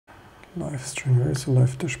live stream. Where is the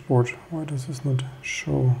live dashboard? Why does this not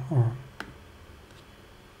show? Or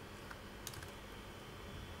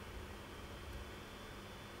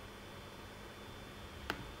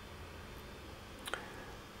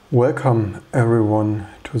welcome everyone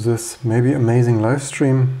to this maybe amazing live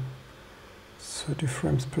stream. 30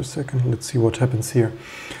 frames per second. Let's see what happens here.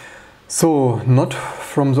 So, not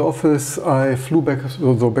from the office. I flew back,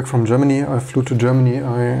 although back from Germany. I flew to Germany.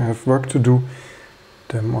 I have work to do.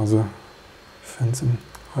 Damn, are the fans in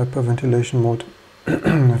hyperventilation mode. I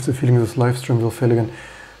have the feeling this live stream will fail again.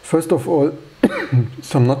 First of all,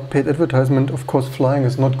 some not paid advertisement. Of course, flying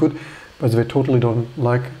is not good, but they totally don't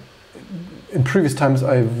like. In previous times,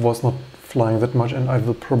 I was not flying that much, and I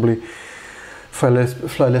will probably fly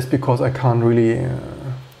less because I can't really,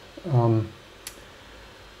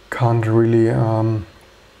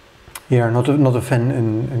 yeah, not a fan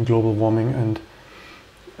in global warming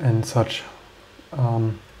and such.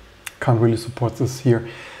 Can't really support this here.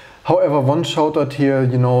 However, one shout out here,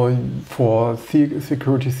 you know, for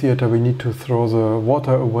security theater, we need to throw the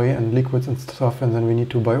water away and liquids and stuff, and then we need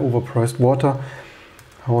to buy overpriced water.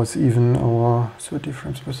 How is even our 30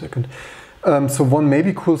 frames per second? So one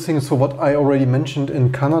maybe cool thing, so what I already mentioned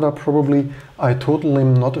in Canada probably, I totally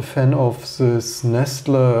am not a fan of this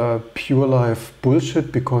Nestle Pure Life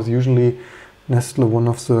bullshit, because usually Nestle, one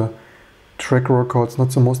of the track records, not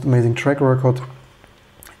the most amazing track record,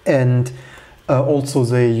 and also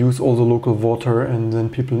they use all the local water, and then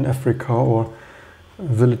people in Africa or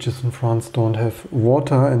villages in France don't have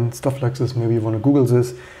water and stuff like this. Maybe you want to Google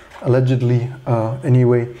this, allegedly,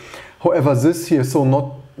 anyway. However, this here, so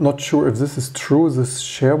not sure if this is true, this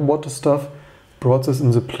share water stuff, brought this in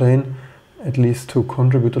the plane, at least to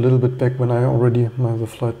contribute a little bit back when I already, the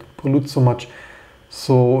flight pollutes so much.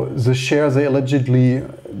 So the share, they allegedly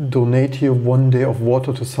donate here 1 day of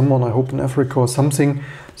water to someone, I hope in Africa or something.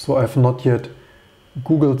 So I've not yet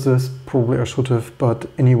Googled this, probably I should have, but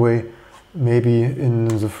anyway, maybe in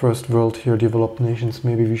the first world here, developed nations,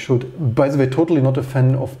 maybe we should. By the way, totally not a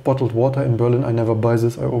fan of bottled water in Berlin. I never buy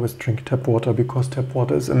this. I always drink tap water because tap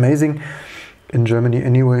water is amazing in Germany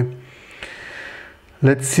anyway.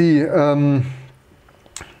 Let's see.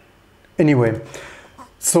 Anyway,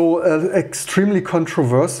 so extremely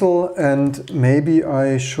controversial, and maybe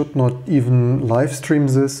I should not even live stream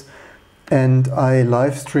this. And I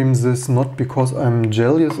live stream this not because I'm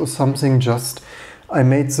jealous or something, just I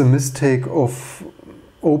made the mistake of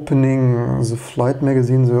opening the flight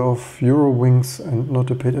magazine there of Eurowings, and not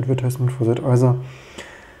a paid advertisement for that either,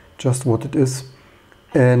 just what it is.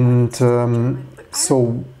 And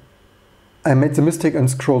so I made the mistake and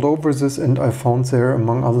scrolled over this, and I found there,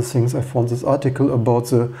 among other things, I found this article about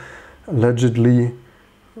the allegedly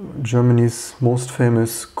Germany's most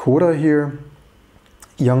famous coder here,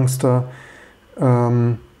 youngster,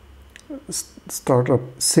 startup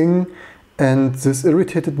Sing. And this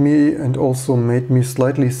irritated me and also made me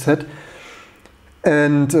slightly sad.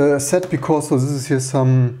 And sad because, so this is here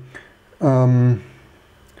some,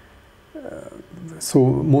 so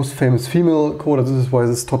most famous female coder. This is why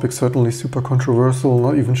this topic is certainly super controversial.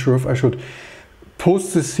 Not even sure if I should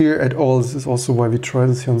post this here at all. This is also why we try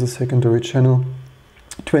this here on the secondary channel.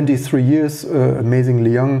 23 years,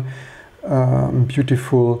 amazingly young,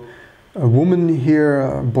 beautiful. A woman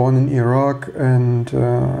here, born in Iraq and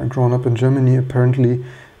grown up in Germany apparently,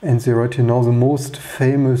 and they write here now the most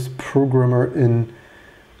famous programmer in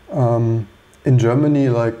Germany.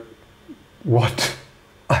 Like, what?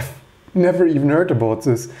 I've never even heard about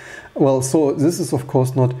this. Well, so this is of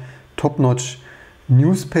course not top-notch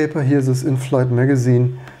newspaper here, this in-flight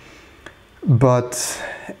magazine, but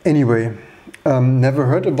anyway, never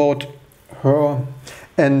heard about her.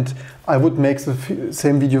 And I would make the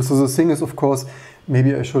same video. So the thing is, of course,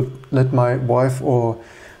 maybe I should let my wife or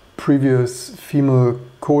previous female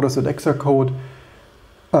coders at Exacode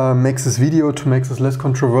make this video to make this less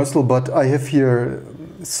controversial. But I have here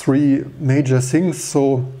 3 major things.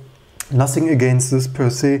 So nothing against this per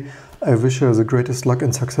se. I wish her the greatest luck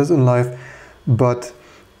and success in life. But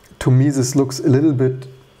to me, this looks a little bit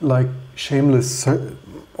like shameless,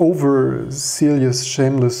 over-serious,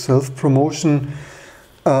 shameless self-promotion.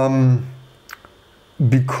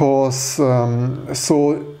 Because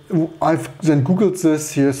so I've then Googled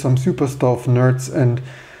this, here some superstar of nerds, and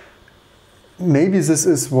maybe this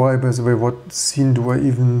is why, by the way, what scene do I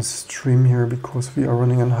even stream here, because we are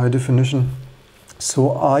running in high definition.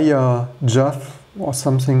 So Jaff or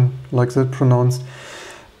something like that pronounced.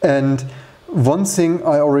 And one thing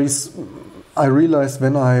I realized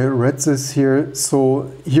when I read this here,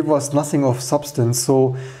 so here was nothing of substance.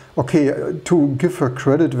 So okay, to give her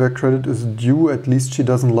credit where credit is due, at least she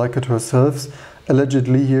doesn't like it herself.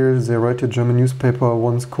 Allegedly here, they write a German newspaper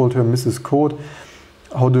once called her Mrs. Code.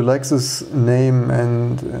 How do you like this name?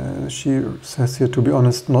 And she says here, to be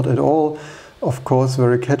honest, not at all. Of course,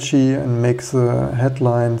 very catchy and makes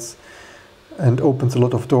headlines and opens a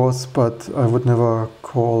lot of doors, but I would never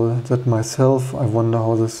call that myself. I wonder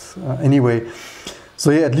how this... anyway,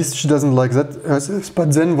 so yeah, at least she doesn't like that.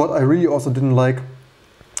 But then what I really also didn't like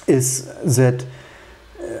is that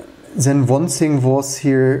then one thing was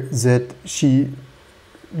here that she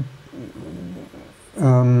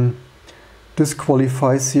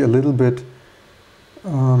disqualifies you a little bit,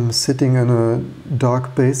 sitting in a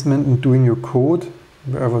dark basement and doing your code,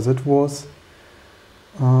 wherever that was.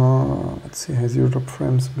 Let's see, has 0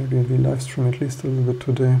 frames, maybe we live stream at least a little bit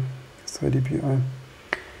today. SIDPI.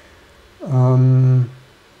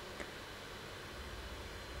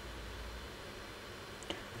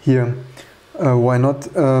 Here, why not?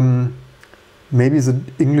 Maybe the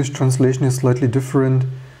English translation is slightly different.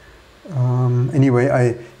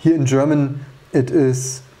 Anyway, here in German it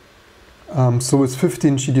is, so with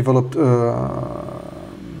 15 she developed a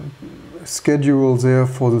schedule there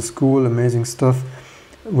for the school, amazing stuff.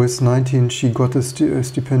 With 19 she got a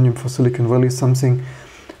stipendium for Silicon Valley, something.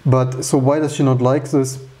 But so why does she not like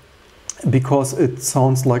this? Because it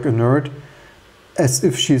sounds like a nerd, as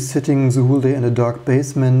if she's sitting the whole day in a dark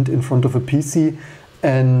basement in front of a PC,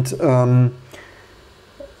 and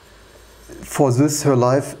for this her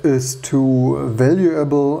life is too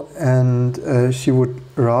valuable, and she would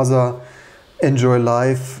rather enjoy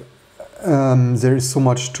life. There is so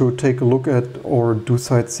much to take a look at or do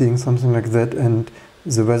sightseeing, something like that, and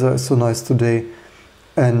the weather is so nice today,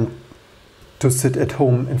 and to sit at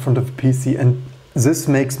home in front of a PC. And this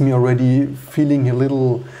makes me already feeling a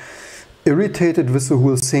little irritated with the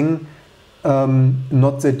whole thing.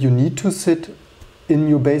 Not that you need to sit in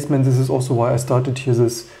your basement. This is also why I started here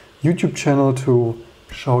this YouTube channel, to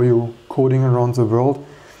show you coding around the world.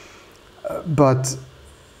 But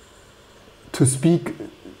to speak,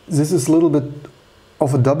 this is a little bit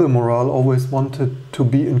of a double moral, always wanted to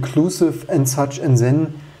be inclusive and such, and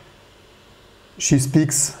then she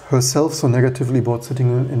speaks herself so negatively about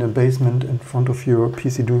sitting in a basement in front of your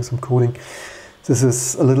PC doing some coding. This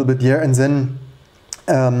is a little bit, yeah. And then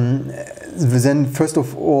first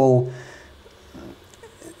of all,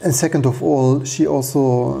 and second of all, she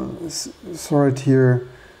also, sorry here,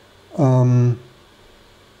 her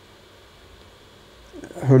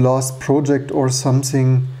last project or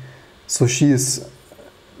something. So she is,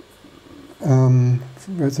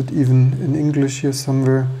 where is it even in English here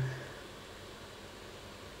somewhere?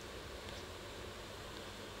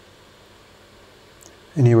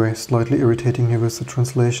 Anyway, slightly irritating here with the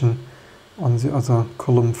translation on the other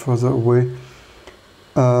column further away.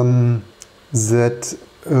 That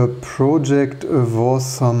project was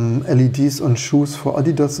some LEDs on shoes for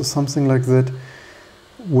Adidas or something like that,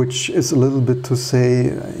 which is a little bit to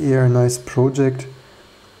say, yeah, nice project,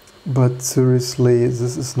 but seriously,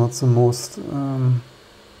 this is not the most,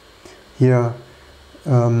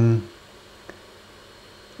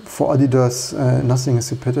 for Adidas, nothing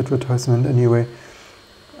is a paid advertisement anyway.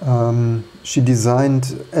 She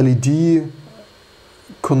designed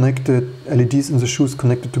connected LEDs in the shoes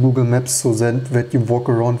connected to Google Maps, so that you walk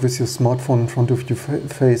around with your smartphone in front of your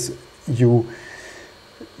face. You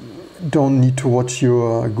don't need to watch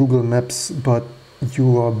your Google Maps, but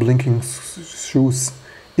your blinking shoes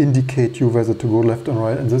indicate you whether to go left or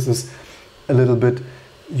right. And this is a little bit,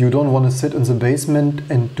 you don't want to sit in the basement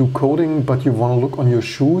and do coding, but you want to look on your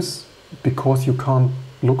shoes because you can't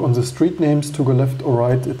look on the street names to go left or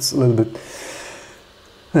right. It's a little bit...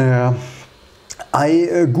 I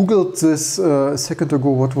googled this a second ago.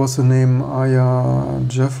 What was the name?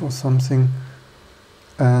 Jaff or something.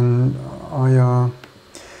 And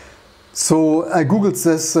so I googled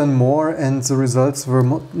this and more, and the results were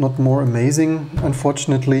not more amazing,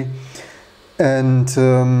 unfortunately. And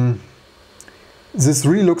this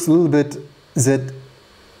really looks a little bit that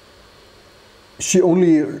she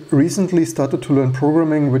only recently started to learn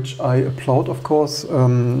programming, which I applaud, of course.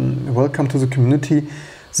 Welcome to the community.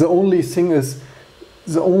 The only thing is,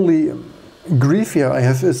 the only grief here I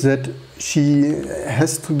have is that she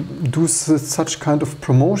has to do such kind of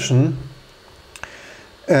promotion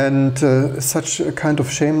and such a kind of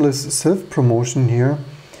shameless self-promotion here.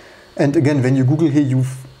 And again, when you Google here, you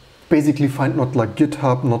basically find not like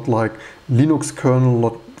GitHub, not like Linux kernel,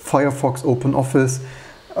 not Firefox, OpenOffice.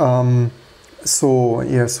 So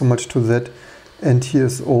yeah, so much to that. And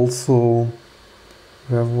here's also,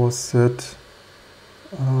 where was that?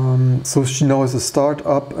 So she now has a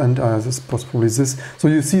startup, and this was probably this. So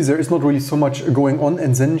you see, there is not really so much going on,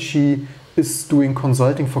 and then she is doing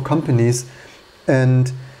consulting for companies,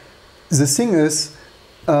 And the thing is,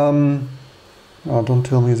 oh, don't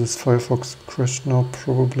tell me this Firefox crashed now,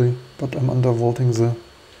 probably, but I'm undervolting the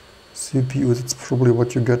CPU. That's probably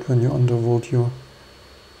what you get when you undervolt your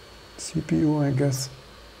CPU, I guess.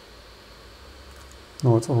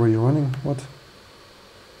 No, it's already running. What?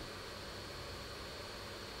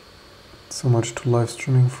 So much to live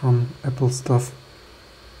streaming from Apple stuff.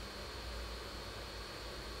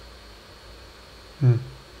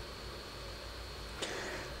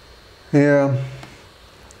 Yeah.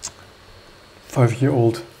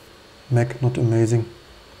 5-year-old Mac, not amazing.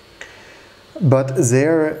 But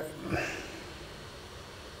there,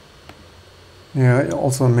 yeah,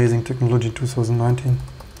 also amazing technology 2019.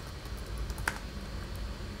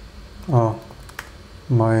 Oh,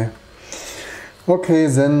 my. Okay,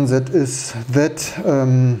 then that is that.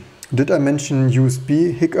 Did I mention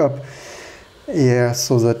USB hiccup? Yeah,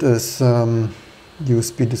 so that is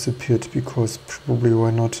USB disappeared because probably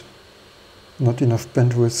why not enough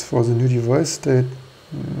bandwidth for the new device state.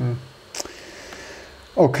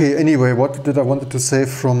 Okay, anyway, what did I wanted to say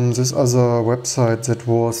from this other website? That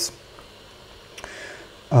was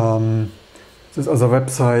this other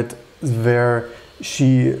website where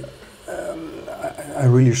she I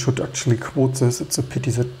really should actually quote this. It's a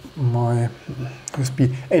pity that my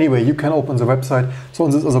USB. Anyway, you can open the website. So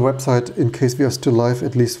on this other website, in case we are still live,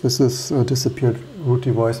 at least with this disappeared root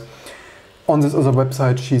device, on this other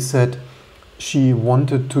website, she said she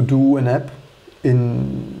wanted to do an app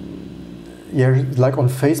like on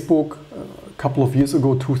Facebook. A couple of years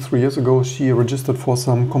ago, 2-3 years ago, she registered for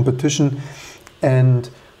some competition and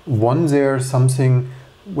won there something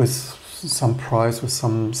with some prize, with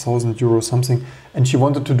some 1,000 euro something, and she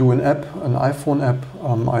wanted to do an app, an iPhone app.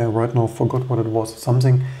 I right now forgot what it was,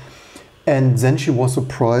 something. And then she was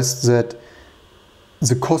surprised that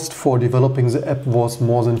the cost for developing the app was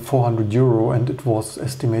more than 400 euro, and it was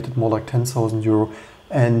estimated more like 10,000 euro.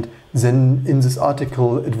 And then in this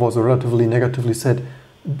article, it was relatively negatively said,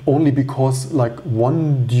 only because like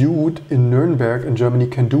one dude in Nuremberg in Germany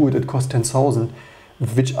can do it, it costs 10,000.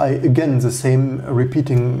 Which again, the same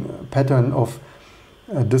repeating pattern of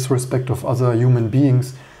disrespect of other human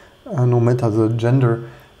beings, no matter the gender.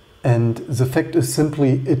 And the fact is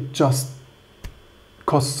simply, it just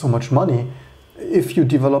costs so much money. If you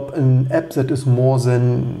develop an app that is more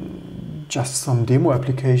than just some demo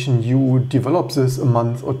application, you develop this a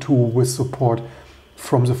month or two with support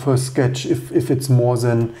from the first sketch, if it's more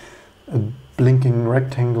than a blinking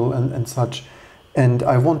rectangle and such. And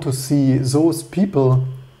I want to see those people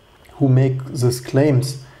who make these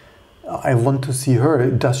claims. I want to see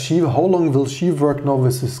her. How long will she work now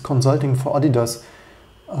with this consulting for Adidas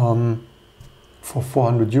for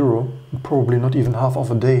 400 euro? Probably not even half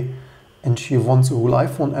of a day. And she wants a whole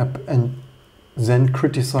iPhone app and then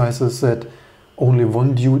criticizes that only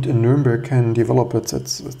one dude in Nuremberg can develop it.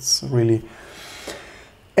 It's really...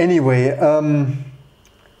 Anyway,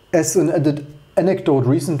 as an added anecdote,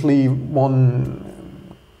 recently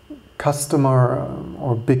one customer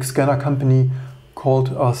or big scanner company called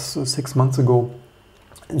us 6 months ago.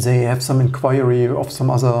 They have some inquiry of some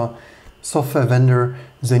other software vendor.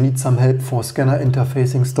 They need some help for scanner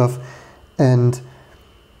interfacing stuff, and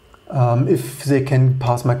if they can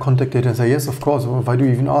pass my contact data, and say yes, of course. Why do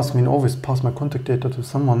you even ask me? Always pass my contact data to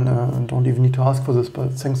someone. Don't even need to ask for this,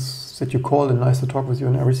 but thanks that you called and nice to talk with you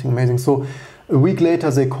and everything amazing. So a week later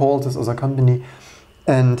they called this other company,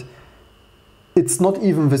 and it's not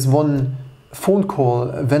even with one phone call.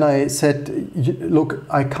 When I said, look,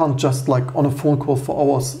 I can't just like on a phone call for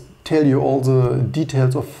hours tell you all the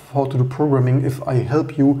details of how to do programming. If I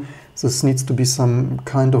help you, this needs to be some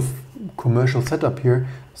kind of commercial setup here,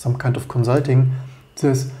 some kind of consulting.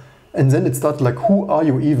 And then it started like, who are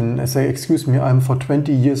you even? I say, excuse me, I'm for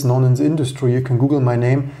 20 years known in the industry. You can Google my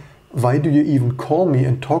name. Why do you even call me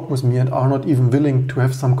and talk with me and are not even willing to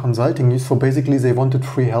have some consulting? So basically they wanted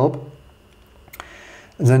free help.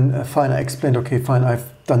 And then fine, I explained, okay, fine, I've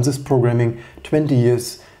done this programming 20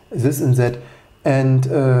 years, this and that. And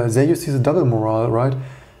there you see the double morale, right?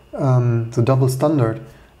 The double standard.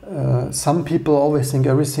 Some people always think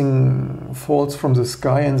everything falls from the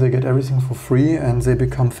sky and they get everything for free and they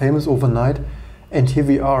become famous overnight. And here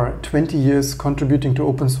we are, 20 years contributing to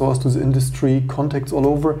open source, to the industry, contacts all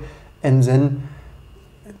over. And then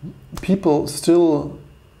people still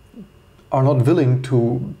are not willing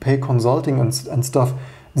to pay consulting and stuff.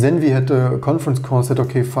 Then we had a conference call, said,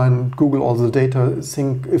 okay, fine, Google all the data,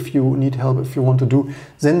 think if you need help, if you want to do.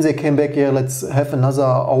 Then they came back, yeah, let's have another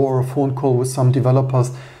hour phone call with some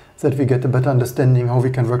developers that we get a better understanding how we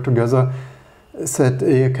can work together. Said,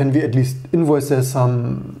 can we at least invoice there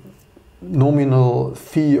some nominal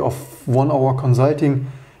fee of 1 hour consulting.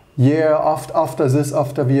 Yeah, after this,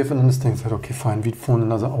 after we have an understanding, said, okay, fine, we phone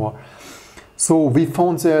another hour. So we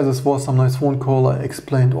phoned there, this was some nice phone call. I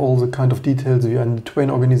explained all the kind of details. We are in the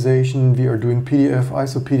Twain organization, we are doing PDF,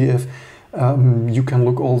 ISO PDF. You can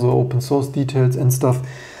look all the open source details and stuff.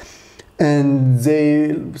 And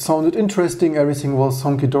they sounded interesting, everything was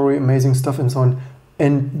honky-dory, amazing stuff and so on.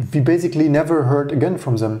 And we basically never heard again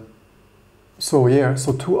from them. So yeah,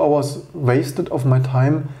 so 2 hours wasted of my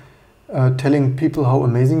time telling people how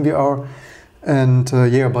amazing we are. And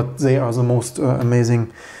yeah, but they are the most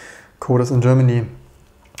amazing coders in Germany.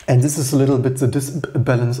 And this is a little bit the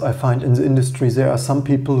disbalance I find in the industry. There are some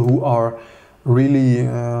people who are really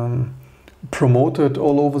promoted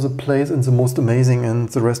all over the place and the most amazing, and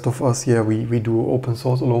the rest of us, yeah, we do open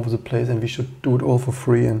source all over the place and we should do it all for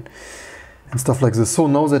free and stuff like this. So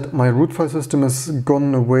now that my root file system has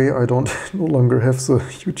gone away, I don't no longer have the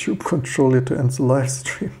YouTube controller to end the live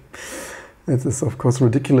stream. It is of course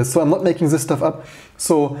ridiculous. So I'm not making this stuff up.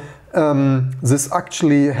 So this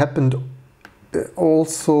actually happened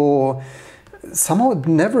also, somehow it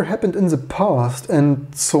never happened in the past, and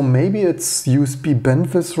so maybe it's USB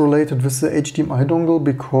bandwidth related with the HDMI dongle,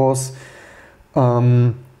 because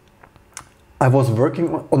I was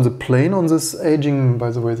working on the plane on this aging,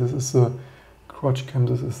 by the way, this is the crotch cam,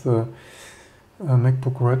 this is the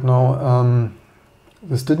MacBook right now.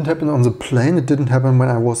 This didn't happen on the plane, it didn't happen when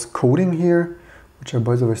I was coding here, which I,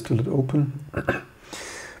 by the way, still did open.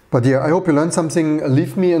 But yeah, I hope you learned something.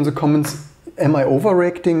 Leave me in the comments, am I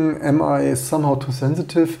overreacting? Am I somehow too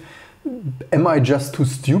sensitive? Am I just too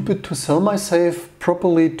stupid to sell myself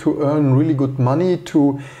properly, to earn really good money?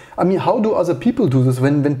 I mean, how do other people do this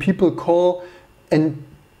when people call and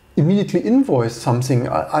immediately invoice something?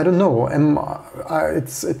 I don't know.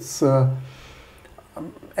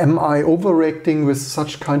 Am I overreacting with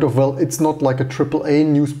such kind of, well, it's not like a AAA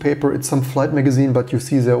newspaper, it's some flight magazine, but you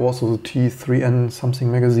see there also the T3N something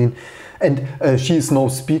magazine. And she is no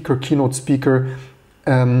speaker, keynote speaker.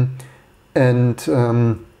 By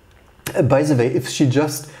the way, if she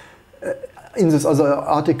just, in this other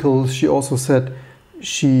article, she also said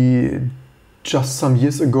she just some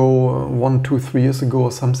years ago, 1, 2, 3 years ago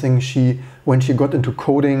or something, when she got into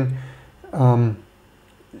coding,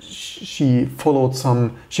 she followed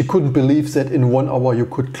she couldn't believe that in 1 hour you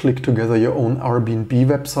could click together your own Airbnb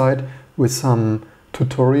website with some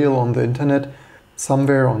tutorial on the internet,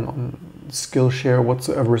 somewhere on Skillshare,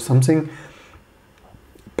 whatsoever, something.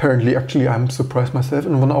 Apparently, actually, I'm surprised myself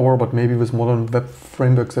in 1 hour, but maybe with modern web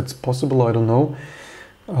frameworks that's possible, I don't know.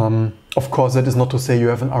 Of course, that is not to say you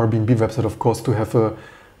have an Airbnb website. Of course, to have a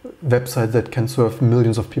website that can serve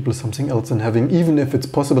millions of people is something else than having, even if it's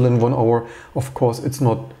possible in 1 hour, of course, it's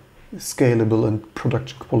not scalable and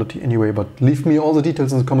production quality anyway. But leave me all the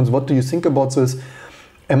details in the comments. What do you think about this?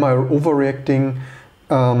 Am I overreacting?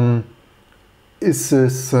 Is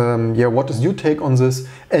this, yeah, what is your take on this?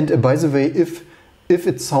 And by the way, if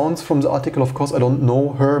it sounds from the article, of course, I don't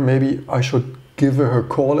know her, maybe I should give her a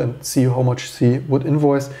call and see how much she would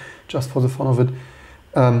invoice, just for the fun of it.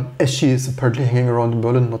 As she is apparently hanging around in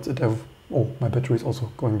Berlin, not that oh, my battery is also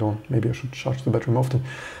going down. Maybe I should charge the battery more often.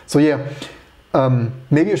 So yeah,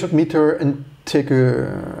 maybe I should meet her and take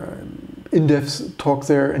a in-depth talk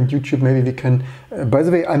there, and YouTube, maybe we can. By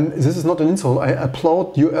the way, this is not an insult. I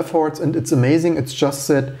applaud your efforts and it's amazing. It's just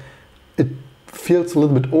that it feels a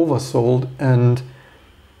little bit oversold, and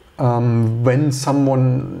when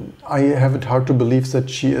someone, I have it hard to believe that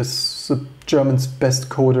she is the German's best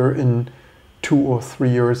coder in 2 or 3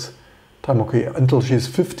 years time. Okay, until she's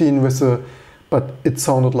 15 with but it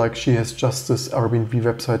sounded like she has just this Airbnb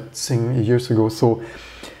website thing years ago. So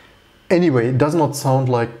anyway, it does not sound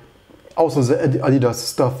like also the Adidas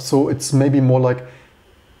stuff. So it's maybe more like,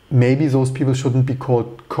 maybe those people shouldn't be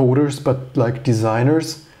called coders, but like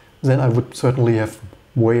designers. Then I would certainly have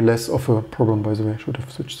way less of a problem. By the way, I should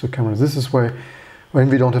have switched the camera. This is why when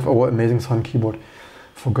we don't have our amazing sound keyboard,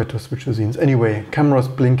 forget to switch the scenes. Anyway, camera's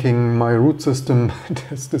blinking, my root system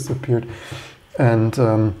has disappeared. And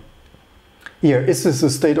yeah, is this a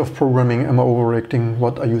state of programming? Am I overreacting?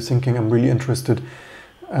 What are you thinking? I'm really interested.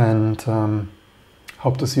 And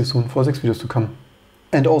hope to see you soon for 6 videos to come.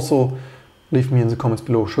 And also leave me in the comments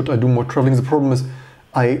below, should I do more traveling? The problem is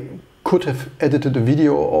I could have edited a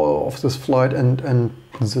video of this flight and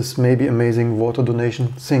this maybe amazing water donation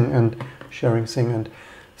thing and sharing thing and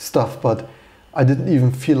stuff, but I didn't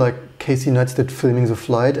even feel like Casey Neistat filming the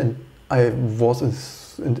flight, and I was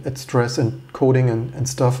at stress and coding and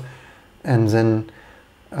stuff. And then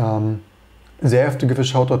they have to give a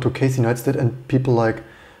shout out to Casey Neistat and people like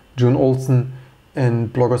June Olsen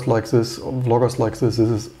and bloggers like this, or vloggers like this. This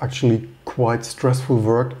is actually quite stressful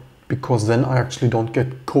work, because then I actually don't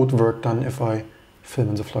get code work done if I film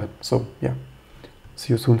in the flight. So yeah,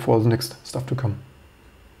 see you soon for all the next stuff to come.